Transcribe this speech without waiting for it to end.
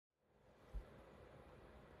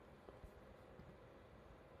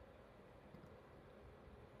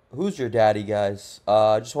Hoosier Daddy, guys.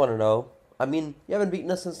 I just want to know. I mean, you haven't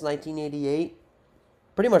beaten us since 1988.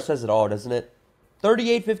 Pretty much says it all, doesn't it?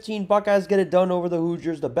 38-15, Buckeyes get it done over the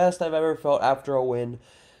Hoosiers. The best I've ever felt after a win.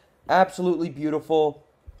 Absolutely beautiful.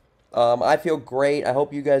 I feel great. I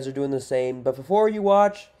hope you guys are doing the same. But before you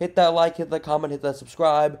watch, hit that like, hit that comment, hit that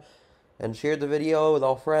subscribe, and share the video with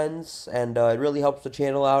all friends. And it really helps the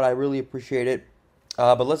channel out. I really appreciate it.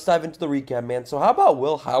 But let's dive into the recap, man. So how about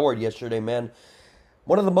Will Howard yesterday, man?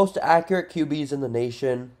 One of the most accurate QBs in the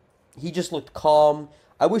nation. He just looked calm.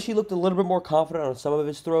 I wish he looked a little bit more confident on some of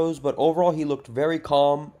his throws, but overall he looked very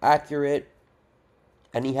calm, accurate,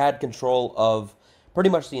 and he had control of pretty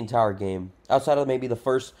much the entire game. Outside of maybe the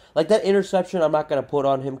first, like that interception, I'm not going to put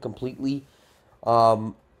on him completely.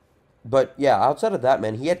 But yeah, outside of that,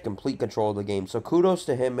 man, he had complete control of the game. So kudos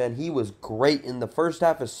to him, man. He was great in the first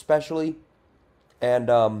half especially.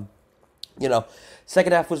 And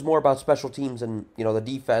second half was more about special teams and the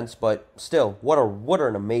defense, but still, what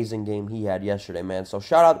an amazing game he had yesterday, man. So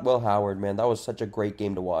shout out Will Howard, man. That was such a great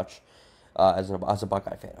game to watch, as a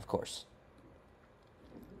Buckeye fan, of course.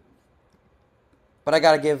 But I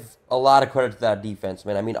gotta give a lot of credit to that defense,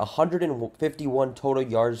 man. I mean, 151 total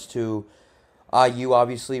yards to IU,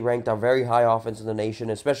 obviously ranked a very high offense in the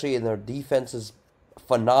nation, especially in their defense is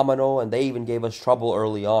phenomenal, and they even gave us trouble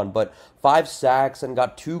early on. But 5 sacks and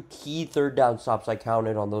got 2 key third down stops. I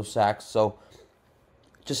counted on those sacks. So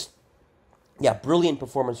just yeah, brilliant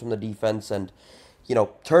performance from the defense, and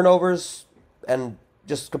turnovers and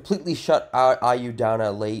just completely shut IU down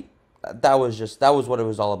at late. That was what it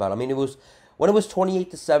was all about. I mean, it was when it was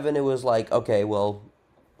 28-7. It was like, okay, well,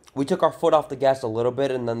 we took our foot off the gas a little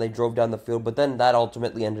bit, and then they drove down the field. But then that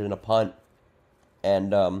ultimately ended in a punt,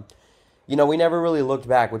 and we never really looked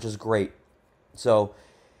back, which is great. So,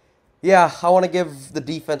 yeah, I want to give the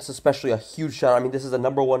defense especially a huge shout. I mean, this is the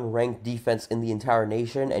 #1 ranked defense in the entire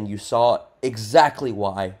nation, and you saw exactly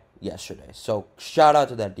why yesterday. So, shout out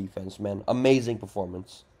to that defense, man. Amazing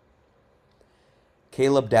performance.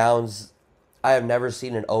 Caleb Downs, I have never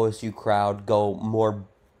seen an OSU crowd go more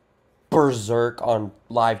berserk on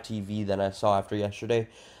live TV than I saw after yesterday.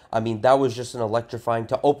 I mean, that was just an electrifying,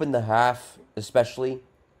 to open the half, especially.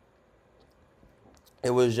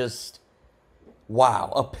 It was just,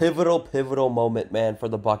 wow, a pivotal moment, man, for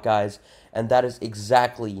the Buckeyes, and that is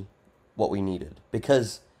exactly what we needed.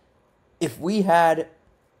 Because if we had,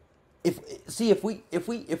 if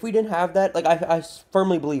we didn't have that, like I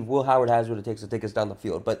firmly believe Will Howard has what it takes to take us down the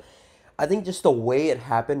field, but I think just the way it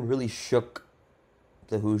happened really shook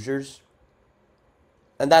the Hoosiers.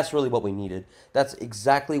 And that's really what we needed. That's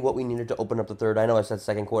exactly what we needed to open up the third. I know I said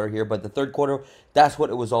second quarter here, but the third quarter, that's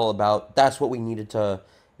what it was all about. That's what we needed to,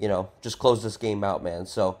 just close this game out, man.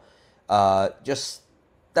 So, just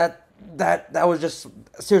that was just,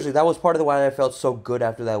 seriously, that was part of the why I felt so good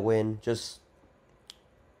after that win. Just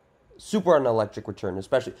super on an electric return,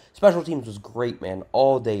 especially special teams was great, man,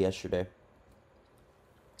 all day yesterday.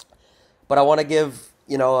 But I want to give,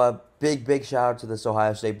 a big shout out to this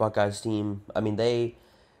Ohio State Buckeyes team. I mean, they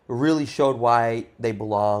really showed why they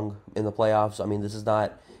belong in the playoffs. I mean, this is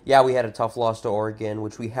not, yeah, we had a tough loss to Oregon,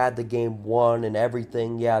 which we had the game won and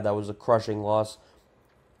everything. Yeah, that was a crushing loss.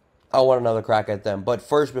 I want another crack at them. But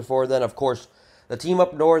first, before then, of course, the team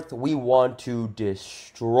up north, we want to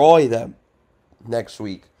destroy them next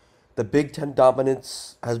week. The Big Ten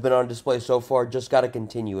dominance has been on display so far. Just got to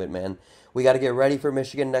continue it, man. We got to get ready for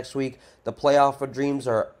Michigan next week. The playoff dreams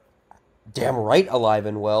are damn right alive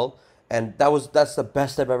and well. And that's the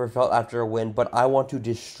best I've ever felt after a win. But I want to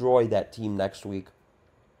destroy that team next week.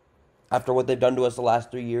 After what they've done to us the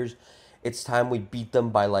last 3 years, it's time we beat them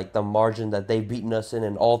by like the margin that they've beaten us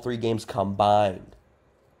in all 3 games combined.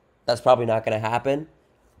 That's probably not going to happen,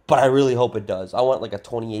 but I really hope it does. I want like a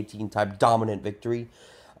 2018 type dominant victory.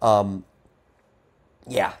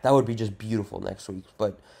 Yeah, that would be just beautiful next week.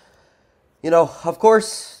 But of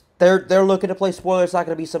course, they're looking to play spoiler. It's not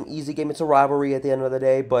going to be some easy game. It's a rivalry at the end of the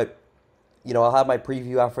day, but I'll have my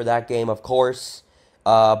preview out for that game, of course.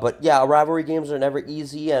 But yeah, rivalry games are never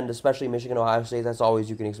easy, and especially Michigan, Ohio State, that's always,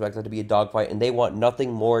 you can expect that to be a dogfight, and they want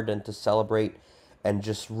nothing more than to celebrate and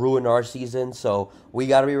just ruin our season. So we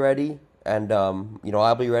got to be ready, and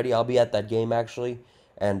I'll be ready. I'll be at that game actually,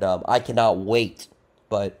 and I cannot wait.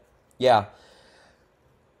 But yeah,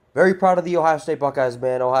 very proud of the Ohio State Buckeyes,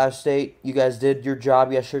 man. Ohio State, you guys did your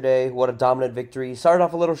job yesterday. What a dominant victory. Started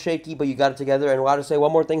off a little shaky, but you got it together. And I got to say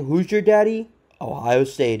one more thing. Who's your daddy? Ohio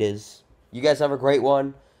State is. You guys have a great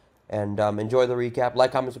one, and enjoy the recap.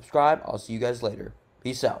 Like, comment, subscribe. I'll see you guys later.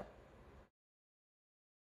 Peace out.